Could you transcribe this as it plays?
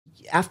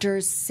After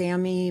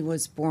Sami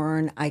was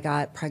born, I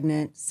got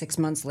pregnant 6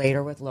 months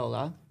later with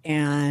Lola,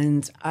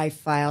 and I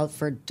filed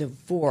for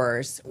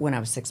divorce when I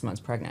was 6 months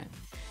pregnant.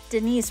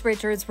 Denise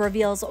Richards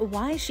reveals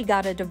why she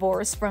got a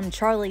divorce from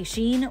Charlie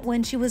Sheen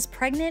when she was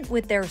pregnant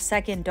with their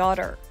second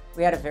daughter.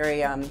 We had a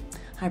very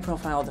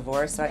high-profile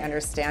divorce, so I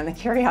understand the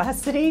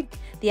curiosity.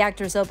 The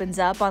actress opens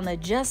up on the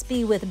Just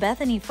Be with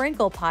Bethenny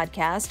Frankel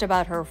podcast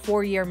about her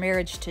 4-year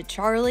marriage to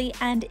Charlie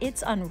and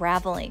its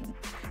unraveling.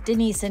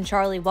 Denise and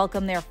Charlie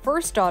welcomed their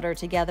first daughter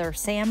together,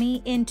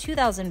 Sami, in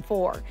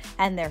 2004,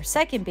 and their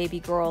second baby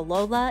girl,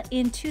 Lola,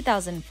 in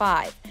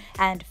 2005,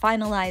 and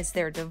finalized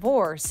their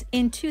divorce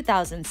in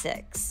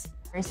 2006.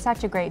 He's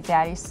such a great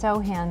dad. He's so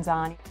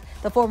hands-on.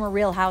 The former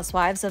Real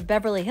Housewives of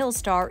Beverly Hills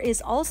star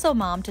is also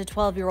mom to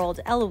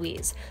 12-year-old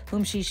Eloise,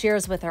 whom she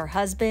shares with her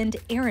husband,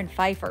 Aaron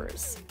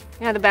Pfeiffers.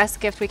 You know, the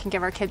best gift we can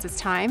give our kids is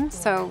time,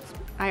 so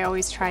I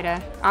always try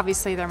to,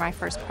 obviously they're my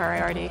first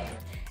priority.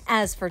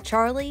 As for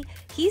Charlie,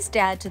 he's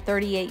dad to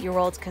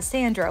 38-year-old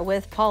Cassandra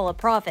with Paula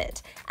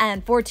Profit,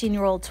 and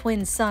 14-year-old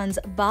twin sons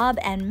Bob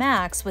and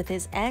Max with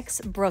his ex,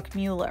 Brooke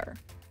Mueller.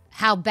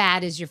 How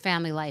bad is your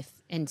family life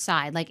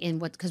inside? Like in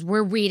what, because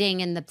we're reading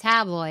in the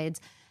tabloids,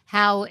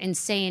 how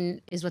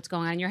insane is what's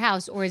going on in your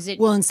house? Or is it?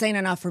 Well, insane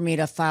enough for me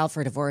to file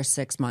for divorce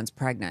 6 months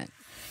pregnant.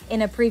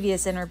 In a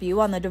previous interview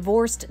on the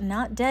Divorced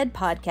Not Dead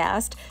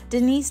podcast,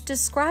 Denise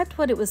described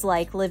what it was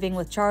like living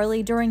with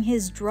Charlie during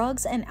his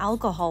drugs and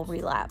alcohol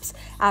relapse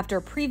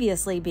after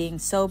previously being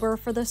sober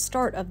for the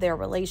start of their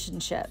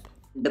relationship.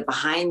 The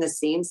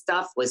behind-the-scenes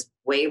stuff was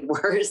way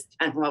worse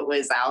than what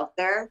was out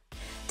there.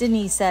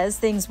 Denise says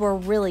things were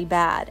really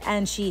bad,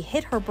 and she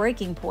hit her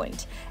breaking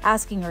point,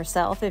 asking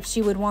herself if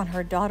she would want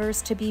her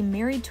daughters to be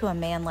married to a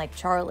man like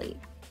Charlie.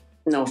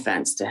 No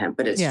offense to him,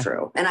 but it's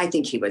true. And I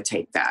think he would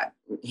take that.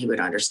 He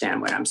would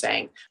understand what I'm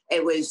saying.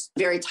 It was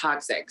very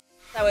toxic.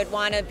 I would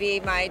want to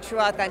be my true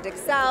authentic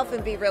self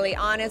and be really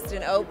honest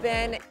and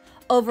open.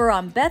 Over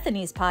on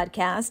Bethenny's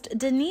podcast,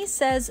 Denise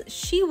says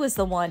she was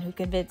the one who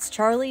convinced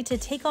Charlie to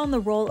take on the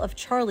role of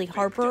Charlie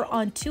Harper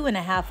on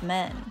 2.5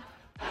 Men.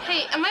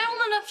 Hey, am I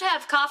old enough to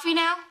have coffee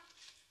now?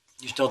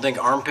 You still think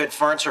armpit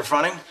farts are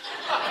funny?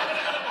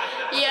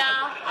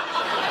 Yeah.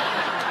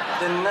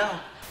 Then no.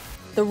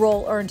 The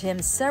role earned him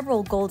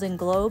several Golden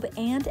Globe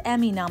and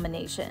Emmy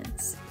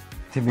nominations.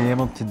 To be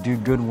able to do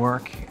good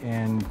work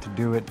and to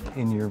do it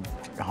in your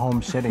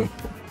home city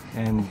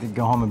and to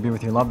go home and be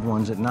with your loved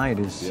ones at night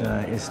is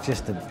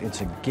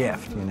it's a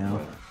gift, you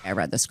know. I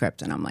read the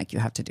script and I'm like, you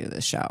have to do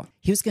this show.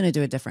 He was going to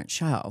do a different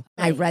show.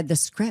 I read the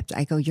script.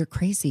 I go, you're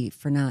crazy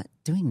for not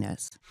doing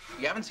this.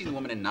 You haven't seen the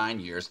woman in 9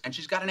 years, and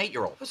she's got an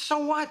 8-year-old. So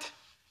what?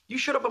 You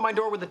showed up at my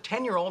door with a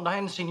 10-year-old and I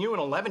hadn't seen you in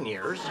 11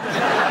 years.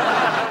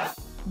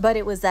 But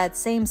it was that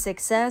same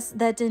success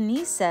that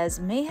Denise says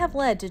may have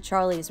led to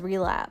Charlie's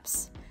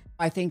relapse.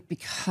 I think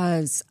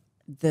because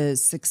the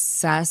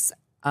success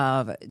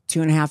of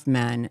 2.5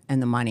 Men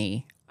and the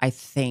money, I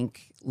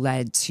think,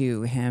 led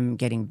to him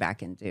getting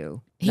back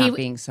into not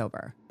being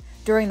sober.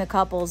 During the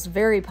couple's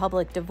very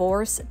public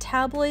divorce,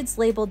 tabloids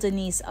labeled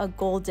Denise a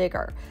gold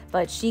digger,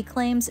 but she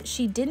claims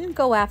she didn't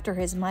go after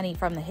his money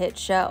from the hit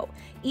show,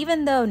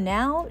 even though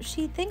now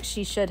she thinks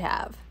she should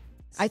have.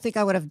 I think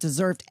I would have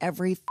deserved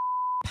every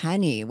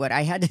penny what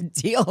I had to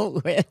deal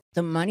with.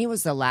 The money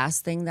was the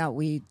last thing that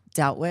we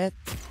dealt with.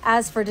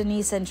 As for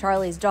Denise and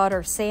Charlie's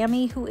daughter,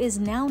 Sami, who is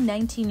now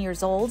 19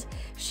 years old,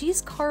 she's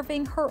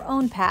carving her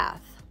own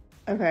path.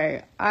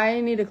 Okay,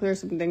 I need to clear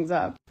some things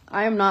up.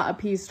 I am not a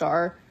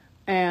P-star,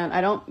 and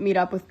I don't meet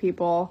up with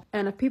people.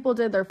 And if people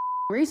did their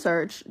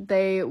research,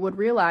 they would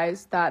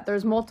realize that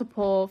there's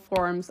multiple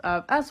forms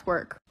of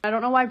S-work. I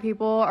don't know why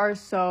people are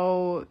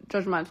so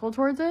judgmental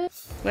towards it.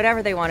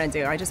 Whatever they want to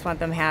do, I just want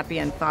them happy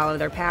and follow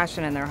their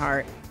passion and their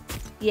heart.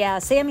 Yeah,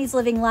 Sami's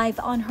living life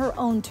on her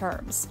own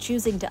terms,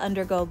 choosing to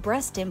undergo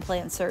breast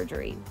implant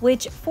surgery,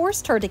 which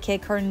forced her to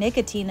kick her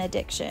nicotine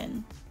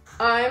addiction.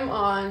 I'm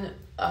on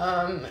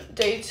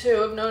day 2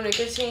 of no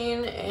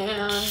nicotine,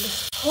 and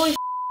holy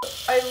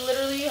I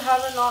literally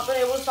haven't not been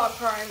able to stop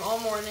crying all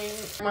morning.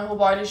 My whole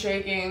body's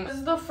shaking. This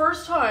is the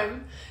first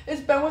time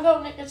it's been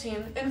without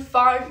nicotine in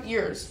 5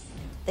 years.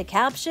 The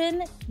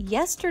caption,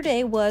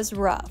 yesterday was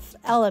rough,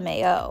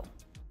 LMAO.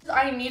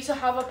 I need to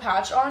have a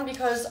patch on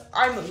because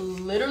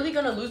I'm literally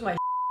gonna lose my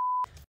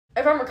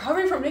if I'm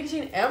recovering from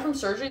nicotine and from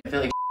surgery. I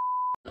feel like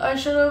I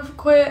should have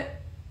quit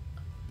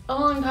a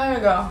long time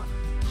ago.